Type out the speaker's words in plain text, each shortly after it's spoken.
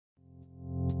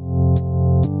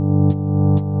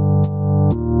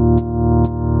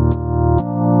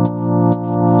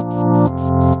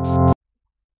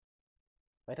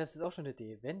das ist auch schon eine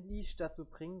Idee. Wenn Leash dazu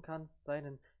bringen kannst,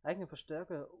 seinen eigenen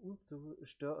Verstärker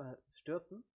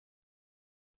umzustürzen,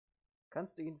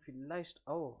 kannst du ihn vielleicht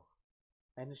auch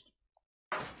eine...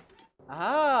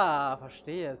 Aha,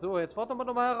 verstehe. So, jetzt fordern wir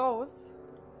nochmal heraus.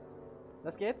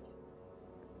 Was geht's?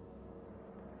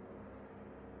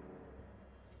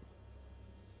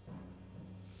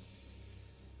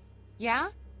 Yeah?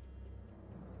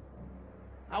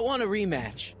 I want a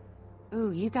rematch.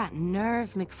 Ooh, you got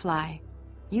nerve, McFly.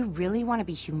 You really want to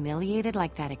be humiliated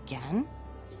like that again?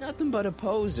 It's nothing but a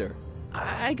poser.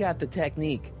 I got the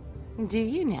technique. Do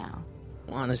you now?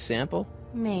 Want a sample?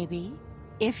 Maybe.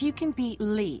 If you can beat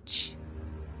Leech.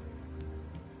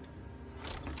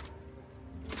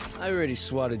 I already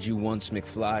swatted you once,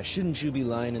 McFly. Shouldn't you be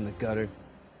lying in the gutter?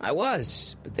 I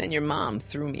was, but then your mom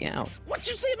threw me out. What'd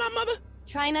you say, my mother?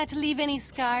 Try not to leave any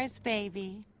scars,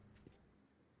 baby.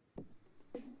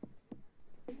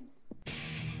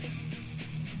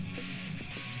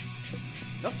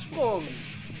 Luftsprung!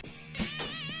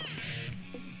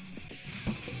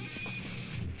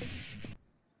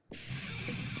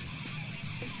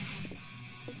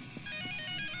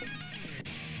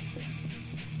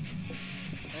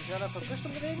 Mensch, ja, das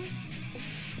Richtung bewegen?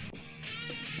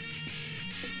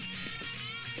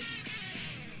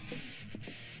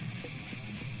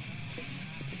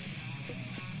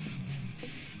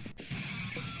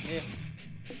 Nee.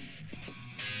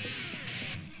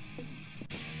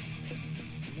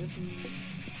 Wir müssen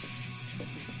ein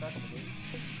Stück stärker bewegen.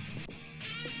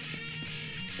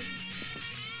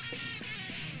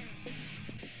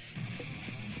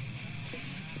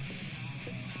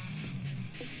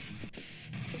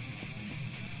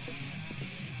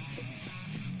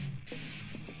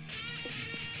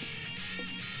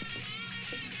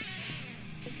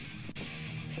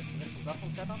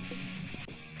 Plattform klettern.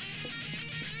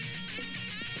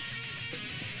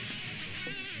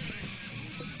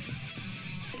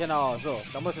 Genau, so.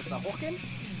 Da muss es da hochgehen.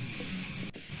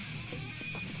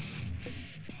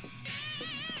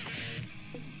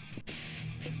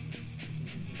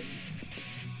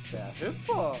 Der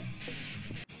Hüpfer.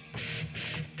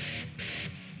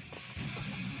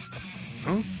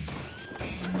 Hm?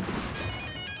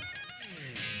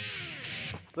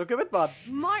 So gewinnt man.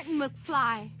 Martin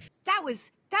McFly. That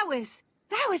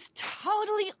was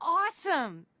totally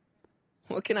awesome.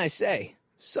 What can I say?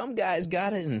 Some guys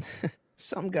got it and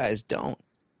some guys don't.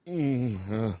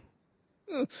 You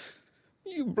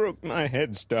broke my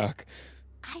headstock.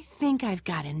 I think I've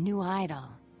got a new idol.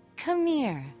 Come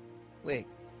here. Wait,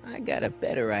 I got a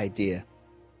better idea.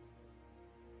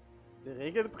 Die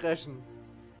Regeln brechen.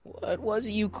 What was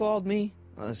it you called me?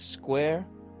 A square?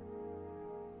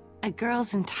 A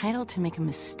girl's entitled to make a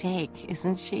mistake,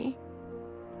 isn't she?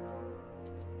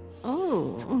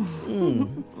 Oh.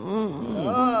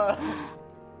 Ah.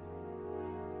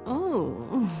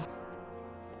 Oh.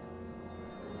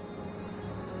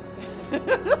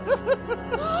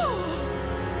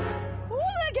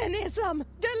 Hooliganism!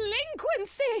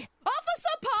 Delinquency!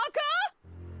 Officer Parker!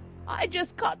 I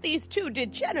just caught these two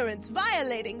degenerates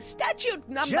violating statute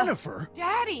number... Jennifer!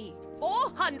 Daddy!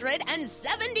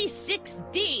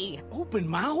 476D! Open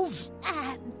mouths?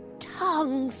 And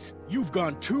tongues. You've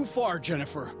gone too far,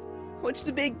 Jennifer. What's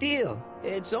the big deal?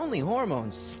 It's only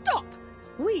hormones. Stop!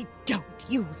 We don't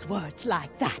use words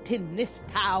like that in this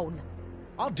town.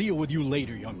 I'll deal with you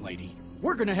later, young lady.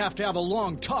 We're gonna have to have a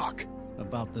long talk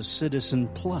about the Citizen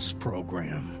Plus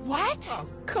program. What? Oh,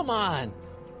 come on.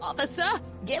 Officer,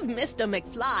 give Mr.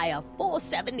 McFly a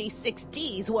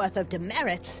 476D's worth of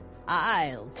demerits.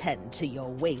 I'll tend to your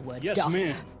wayward Yes, daughter.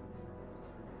 ma'am.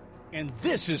 And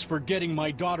this is for getting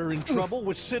my daughter in trouble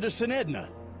with Citizen Edna.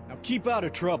 Now keep out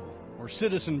of trouble, or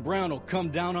Citizen Brown will come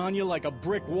down on you like a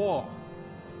brick wall.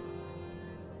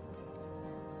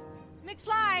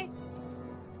 McFly!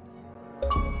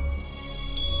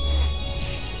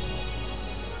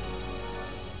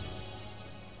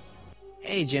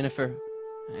 Hey, Jennifer.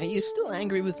 Are you still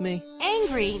angry with me?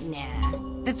 Angry? Nah.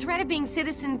 The threat of being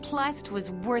Citizen Plus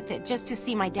was worth it just to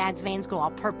see my dad's veins go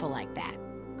all purple like that.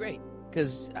 Great,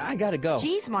 because I gotta go.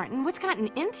 Geez, Martin, what's gotten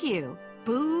into you?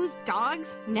 Booze,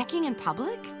 dogs, necking in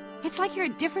public? It's like you're a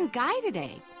different guy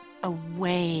today. A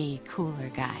way cooler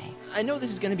guy. I know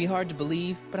this is gonna be hard to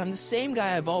believe, but I'm the same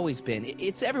guy I've always been.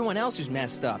 It's everyone else who's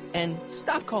messed up. And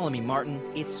stop calling me Martin.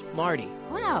 It's Marty.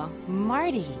 Wow,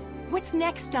 Marty. What's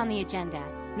next on the agenda?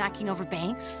 Knocking over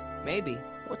banks? Maybe.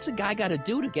 What's a guy gotta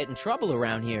do to get in trouble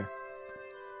around here?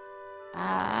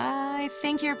 I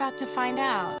think you're about to find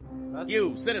out.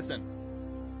 You, citizen.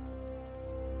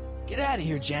 Get out of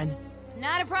here, Jen.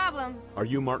 Not a problem. Are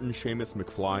you Martin Seamus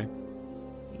McFly?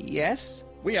 Yes?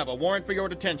 We have a warrant for your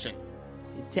detention.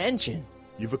 Detention?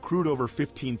 You've accrued over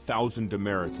 15,000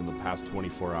 demerits in the past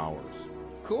 24 hours.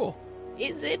 Cool.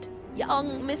 Is it,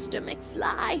 young Mr.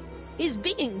 McFly? Is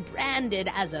being branded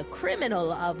as a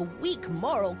criminal of weak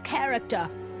moral character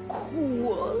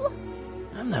cool?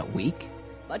 I'm not weak.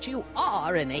 But you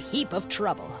are in a heap of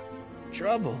trouble.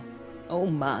 Trouble? Oh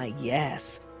my,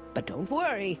 yes. But don't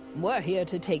worry, we're here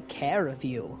to take care of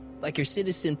you. Like your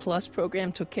Citizen Plus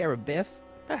program took care of Biff?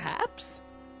 Perhaps.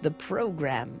 The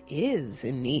program is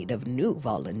in need of new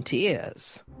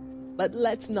volunteers. But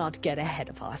let's not get ahead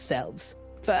of ourselves.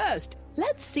 First,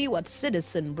 let's see what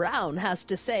Citizen Brown has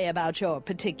to say about your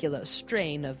particular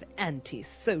strain of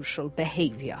antisocial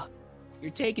behavior.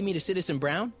 You're taking me to Citizen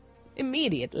Brown?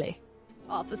 Immediately.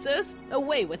 Officers,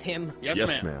 away with him.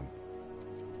 Yes, ma'am.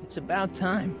 It's about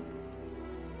time.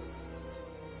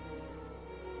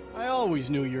 I always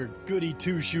knew your goody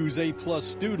two-shoes A+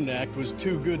 student act was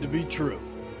too good to be true.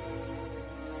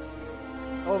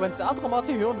 Oh, wenn es der andere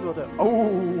Marty hören würde.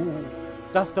 Oh,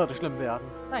 das sollte schlimm werden.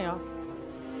 Naja.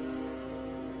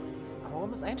 Aber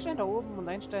warum ist Einstein da oben und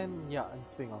Einstein, ja, ein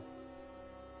Zwinger?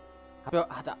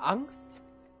 Hat er Angst?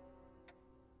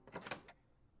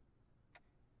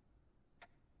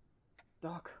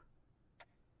 Doc,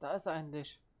 da ist er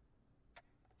endlich.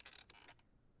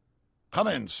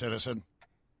 Come in, citizen.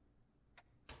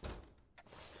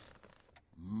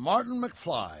 Martin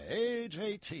McFly, age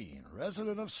 18,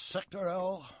 resident of Sector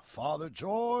L, Father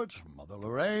George, Mother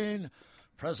Lorraine,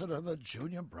 president of the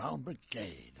Junior Brown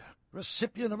Brigade,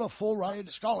 recipient of a full-ride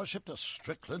scholarship to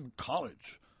Strickland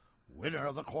College, winner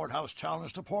of the Courthouse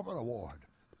Challenge Deportment Award,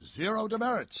 0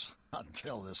 demerits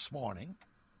until this morning.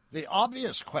 The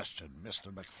obvious question,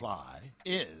 Mr. McFly,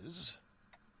 is...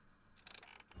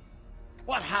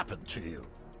 what happened to you?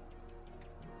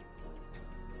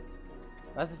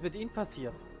 Was ist mit Ihnen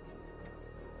passiert?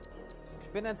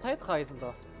 Ich bin ein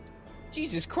Zeitreisender.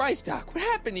 Jesus Christ, Doc, what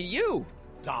happened to you?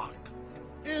 Doc.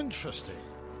 Interesting.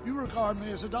 You regard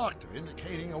me as a doctor,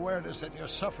 indicating awareness that you're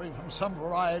suffering from some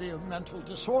variety of mental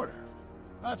disorder.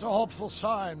 That's a hopeful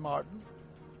sign, Martin.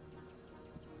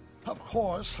 Of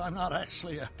course, I'm not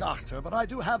actually a doctor, but I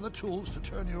do have the tools to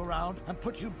turn you around and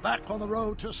put you back on the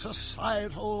road to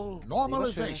societal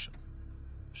normalization.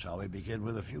 Shall we begin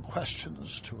with a few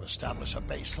questions to establish a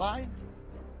baseline?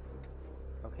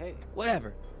 Okay.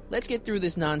 Whatever. Let's get through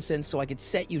this nonsense so I can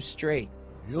set you straight.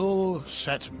 You'll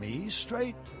set me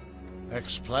straight?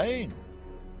 Explain.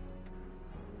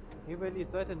 Hibeli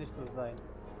sollte nicht so sein.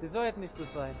 Sie sollten nicht so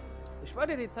sein. Ich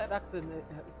wollte die Zeitachse...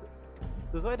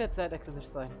 So soll der Zeitachse nicht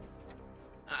sein.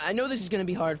 I know this is gonna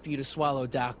be hard for you to swallow,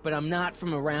 Doc, but I'm not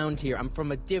from around here. I'm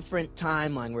from a different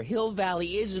timeline where Hill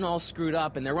Valley isn't all screwed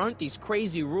up and there aren't these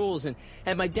crazy rules and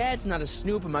my dad's not a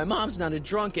snoop and my mom's not a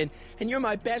drunk and you're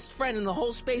my best friend in the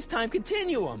whole space-time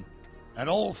continuum. An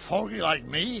old fogey like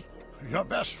me? Your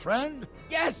best friend?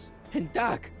 Yes! And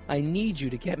Doc, I need you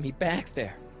to get me back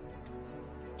there.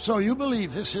 So you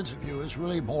believe this interview is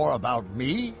really more about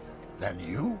me than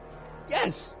you?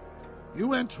 Yes! You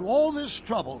went to all this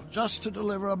trouble just to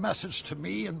deliver a message to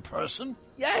me in person?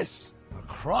 Yes! A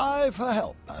cry for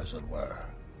help, as it were.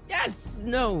 Yes!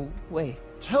 No, wait.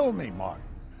 Tell me, Martin,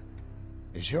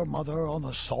 is your mother on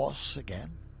the sauce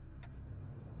again?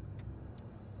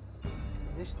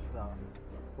 Nichts sagen.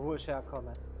 Wo ich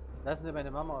herkomme. Lassen Sie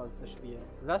meine Mama aus dem Spiel.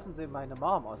 Lassen Sie meine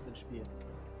Mom aus dem Spiel.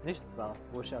 Nichts da,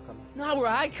 wo ich herkomme. Not where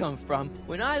I come from.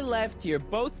 When I left here,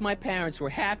 both my parents were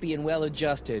happy and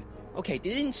well-adjusted. Okay, they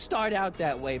didn't start out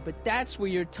that way, but that's where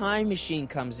your time machine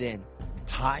comes in.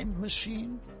 Time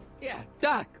machine? Yeah,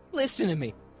 Doc, listen to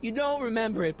me. You don't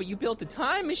remember it, but you built a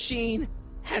time machine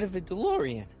out of a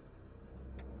DeLorean.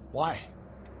 Why?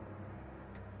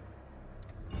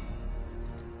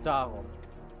 Darum.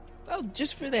 Well,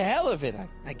 just for the hell of it,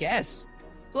 I guess.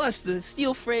 Plus, the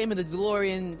steel frame of the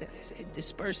DeLorean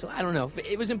dispersal, I don't know.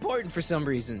 It was important for some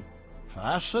reason.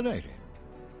 Fascinating.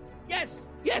 Yes!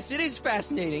 Yes, it is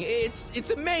fascinating.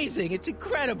 It's amazing. It's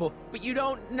incredible. But you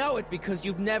don't know it because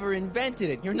you've never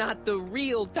invented it. You're not the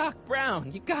real Doc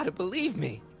Brown. You gotta believe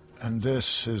me. And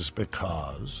this is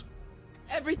because?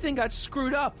 Everything got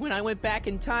screwed up when I went back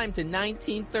in time to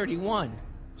 1931.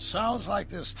 Sounds like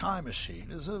this time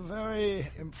machine is a very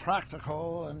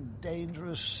impractical and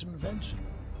dangerous invention.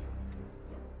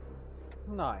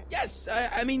 Nein. Yes,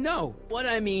 I mean, no. What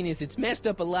I mean is it's messed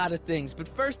up a lot of things, but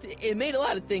first, it made a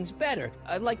lot of things better.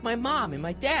 Like my mom and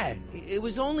my dad. It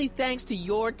was only thanks to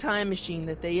your time machine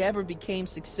that they ever became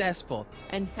successful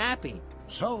and happy.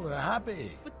 So they're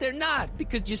happy. But they're not,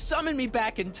 because you summoned me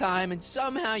back in time, and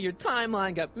somehow your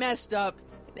timeline got messed up,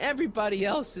 and everybody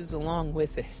else is along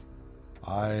with it.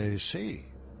 I see.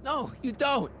 No, you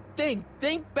don't.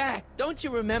 Think back. Don't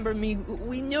you remember me?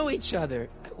 We knew each other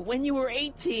when you were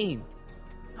 18.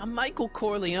 I'm Michael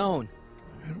Corleone.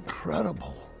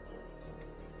 Incredible.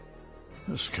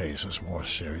 This case is more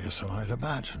serious than I'd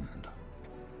imagined.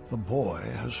 The boy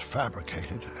has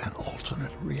fabricated an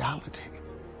alternate reality.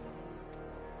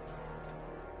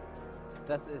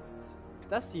 Das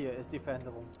hier ist die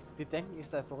Veränderung. Sie denken, ich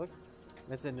sei verrückt,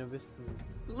 wenn sie nur wüssten.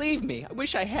 Believe me, I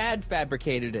wish I had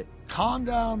fabricated it. Calm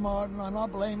down, Martin. I'm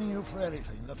not blaming you for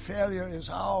anything. The failure is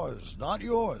ours, not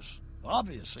yours.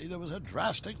 Obviously, there was a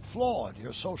drastic flaw in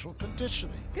your social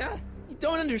conditioning. God, you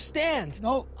don't understand.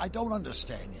 No, I don't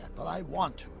understand yet, but I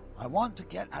want to. I want to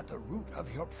get at the root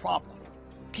of your problem.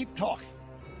 Keep talking.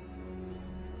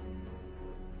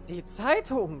 Die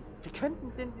Zeitung! Wir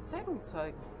könnten denn die Zeitung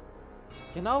zeigen.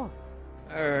 Genau.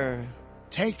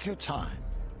 Take your time.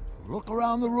 Look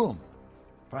around the room.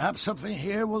 Perhaps something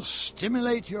here will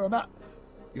stimulate your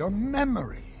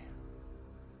memory.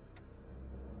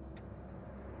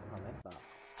 Moment mal.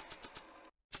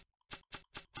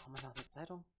 Machen wir nach der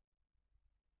Zeitung?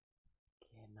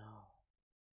 Genau.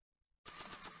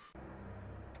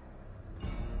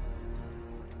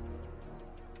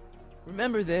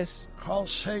 Remember this? Carl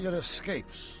Sagan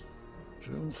escapes.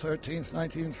 June 13th,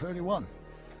 1931.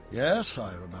 Yes,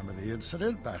 I remember the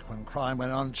incident back when crime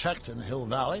went unchecked in Hill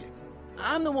Valley.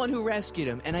 I'm the one who rescued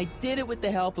him, and I did it with the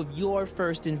help of your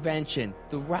first invention,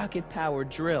 the rocket-powered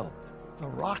drill. The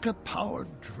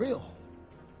rocket-powered drill?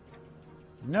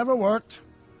 Never worked.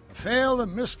 A failed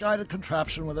and misguided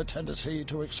contraption with a tendency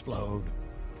to explode.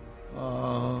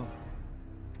 An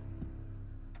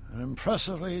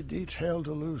impressively detailed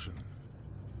illusion.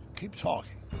 Keep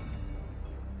talking.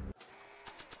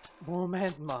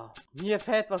 Moment mal. Mir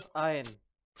fällt was ein.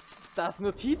 Das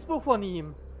Notizbuch von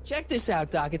ihm. Check this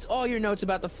out, Doc. It's all your notes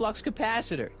about the flux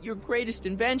capacitor, your greatest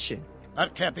invention.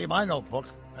 That can't be my notebook.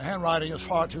 The handwriting is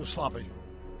far too sloppy.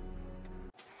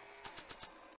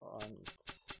 Und...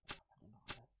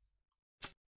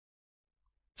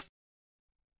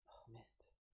 Oh, Mist.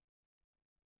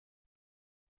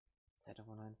 Zeitung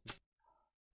von 19.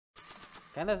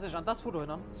 Kann er sich an das Foto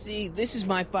erinnern? See, this is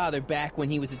my father back when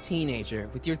he was a teenager.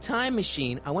 With your time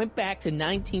machine, I went back to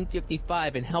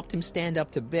 1955 and helped him stand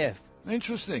up to Biff.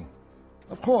 Interesting.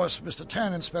 Of course, Mr.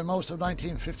 Tannen spent most of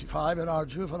 1955 in our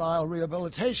juvenile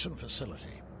rehabilitation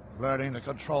facility, learning to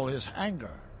control his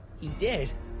anger. He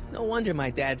did? No wonder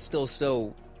my dad's still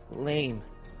so... lame.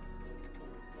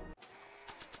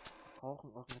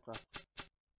 Brauchen irgendetwas.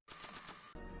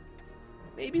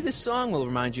 Maybe this song will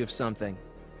remind you of something.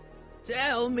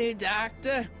 Tell me,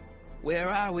 Doctor, where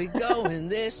are we going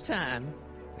this time?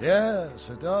 Yes,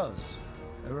 it does.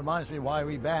 It reminds me why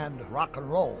we banned rock and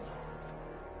roll.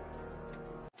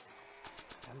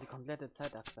 Wir haben die komplette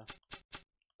Zeitachse.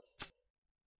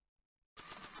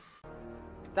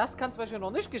 Das kann zum Beispiel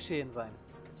noch nicht geschehen sein.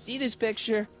 See this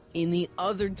picture? In the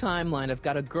other timeline, I've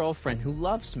got a girlfriend who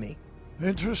loves me.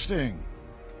 Interesting.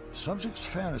 Subject's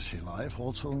fantasy life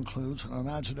also includes an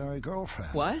imaginary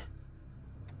girlfriend. What?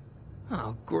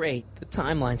 Oh, great. The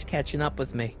timeline's catching up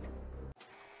with me.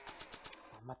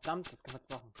 Oh, verdammt, das können wir jetzt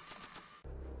machen.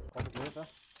 Ich brauche Hilfe.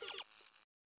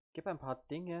 Gib ein paar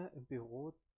Dinge im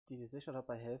Büro, die dir sicher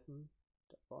dabei helfen,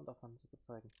 der Bauern davon zu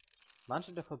bezeugen.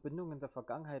 Manche der Verbindungen der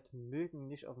Vergangenheit mögen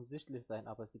nicht offensichtlich sein,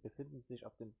 aber sie befinden sich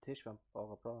auf dem Tisch von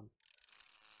Bauer Brown.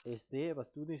 Ich sehe,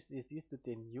 was du nicht siehst. Siehst du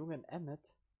den jungen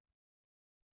Emmett?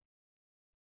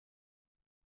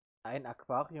 Ein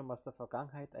Aquarium aus der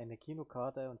Vergangenheit, eine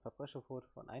Kinokarte und Verbrecherfoto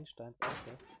von Einsteins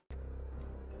Onkel.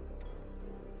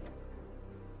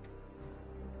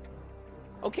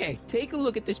 Okay, take a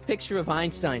look at this picture of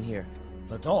Einstein here.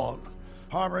 The dog.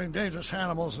 Harboring dangerous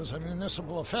animals is a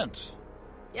municipal offense.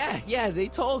 Yeah, they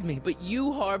told me, but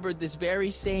you harbored this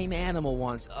very same animal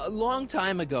once, a long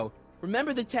time ago.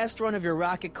 Remember the test run of your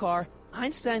rocket car?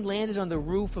 Einstein landed on the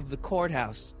roof of the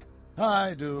courthouse.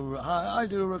 I do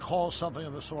recall something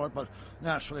of the sort, but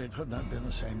naturally it couldn't have been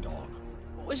the same dog.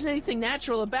 There wasn't anything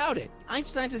natural about it.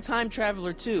 Einstein's a time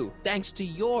traveler too, thanks to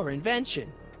your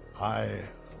invention.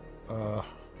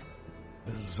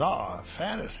 Bizarre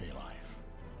fantasy life.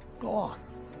 Go on.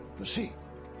 Proceed.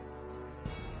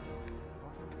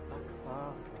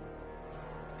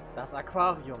 Das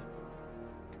Aquarium.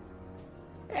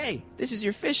 Hey, this is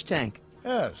your fish tank.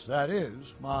 Yes, that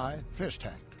is my fish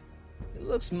tank. It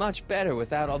looks much better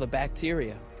without all the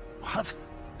bacteria. What?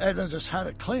 Edna just had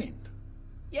it cleaned.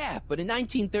 Yeah, but in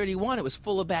 1931 it was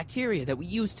full of bacteria that we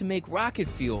used to make rocket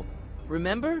fuel.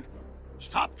 Remember?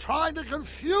 Stop trying to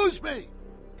confuse me!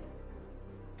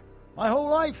 My whole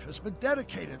life has been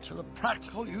dedicated to the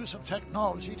practical use of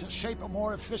technology to shape a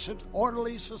more efficient,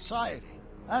 orderly society.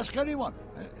 Ask anyone.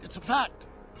 It's a fact.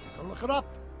 You can look it up.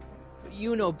 But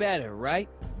you know better, right?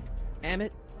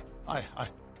 Emmett?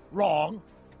 Wrong.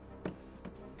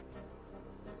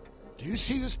 Do you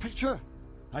see this picture?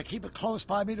 I keep it close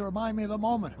by me to remind me of the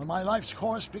moment when my life's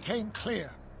course became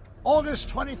clear. August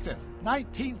 25th,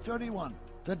 1931.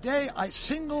 The day I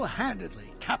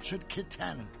single-handedly captured Kit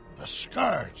Tannen, the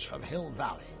scourge of Hill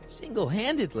Valley.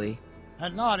 Single-handedly?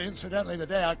 And not, incidentally, the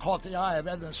day I caught the eye of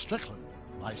Edna Strickland,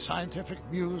 my scientific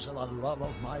muse and the love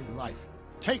of my life.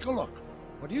 Take a look.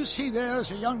 What you see there is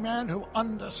a young man who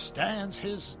understands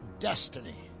his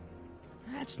destiny.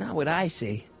 That's not what I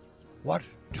see. What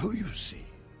do you see?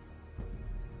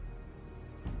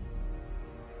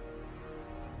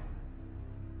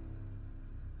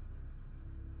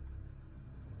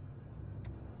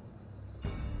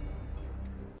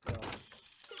 So.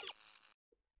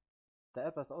 Da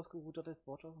etwas ausgeruhtert ist,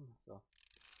 Watcher. So.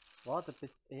 Warte,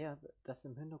 bis er das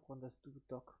im Hintergrund, dass du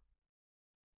Doc.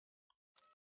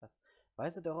 Was?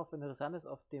 Weise darauf Interessantes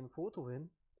auf dem Foto hin.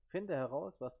 Finde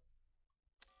heraus, was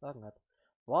sagen hat.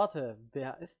 Warte,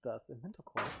 wer ist das im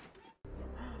Hintergrund?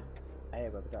 Ey,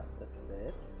 aber da, das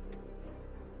Bild.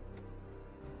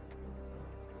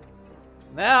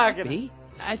 Na, genau. Me?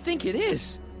 I think it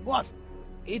is. What?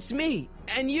 It's me,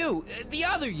 and you, the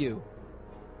other you.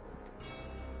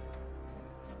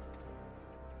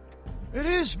 It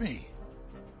is me.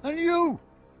 And you.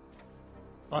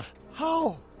 But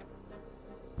how?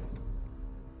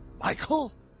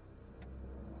 Michael?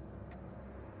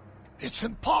 It's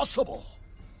impossible.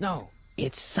 No,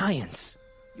 it's science.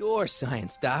 Your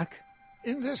science, Doc.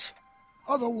 In this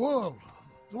other world,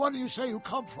 the one you say you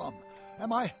come from,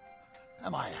 am I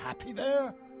happy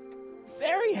there?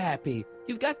 Very happy.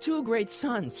 You've got 2 great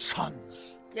sons.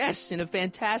 Sons? Yes, and a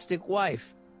fantastic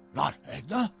wife. Not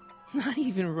Edna? Not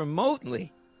even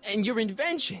remotely. And your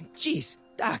invention. Jeez,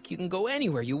 Doc, you can go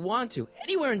anywhere you want to.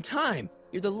 Anywhere in time.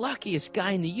 You're the luckiest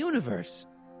guy in the universe.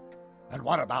 And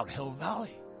what about Hill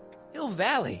Valley? Hill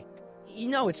Valley? You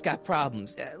know it's got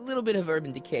problems. A little bit of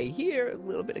urban decay here, a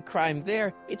little bit of crime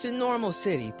there. It's a normal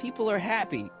city. People are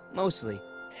happy, mostly.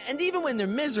 And even when they're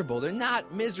miserable, they're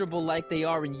not miserable like they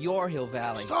are in your Hill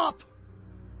Valley. Stop!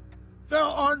 There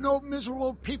are no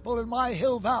miserable people in my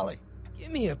Hill Valley.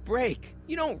 Give me a break.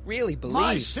 You don't really believe...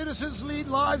 My citizens lead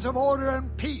lives of order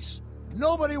and peace.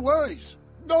 Nobody worries.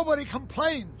 Nobody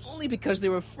complains. Only because they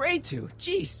were afraid to.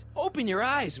 Jeez, open your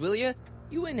eyes, will you?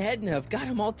 You and Edna have got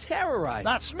them all terrorized.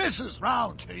 That's Mrs.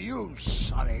 Brown to you,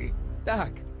 Sonny.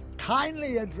 Doc.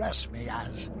 Kindly address me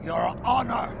as Your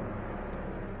Honor.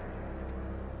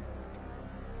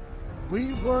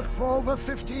 We've worked for over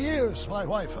 50 years, my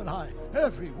wife and I.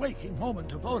 Every waking moment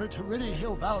devoted to ridding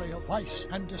Hill Valley of vice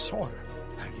and disorder.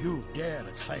 And you dare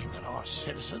to claim that our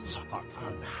citizens are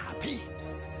unhappy?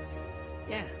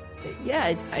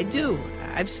 Yeah, I do.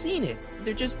 I've seen it.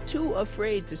 They're just too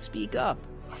afraid to speak up.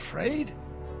 Afraid?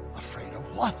 Afraid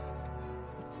of what?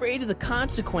 Afraid of the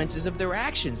consequences of their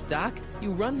actions, Doc.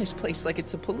 You run this place like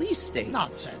it's a police state.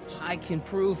 Nonsense. I can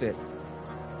prove it.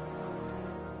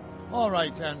 All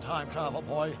right then, time travel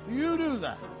boy. You do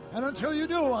that. And until you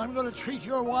do, I'm going to treat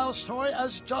your wild story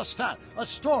as just that. A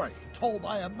story told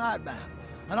by a madman.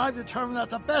 And I've determined that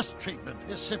the best treatment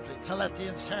is simply to let the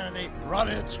insanity run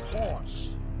its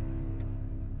course.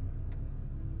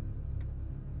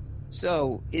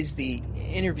 So, is the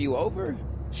interview over?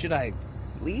 Should I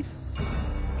leave?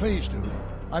 Please do.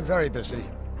 I'm very busy.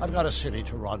 I've got a city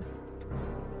to run.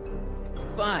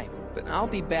 Fine, but I'll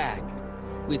be back.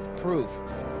 With proof.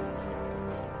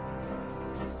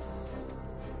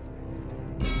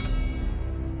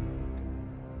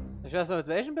 Ich weiß noch, mit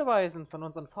welchen Beweisen von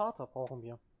unserem Vater brauchen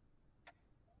wir?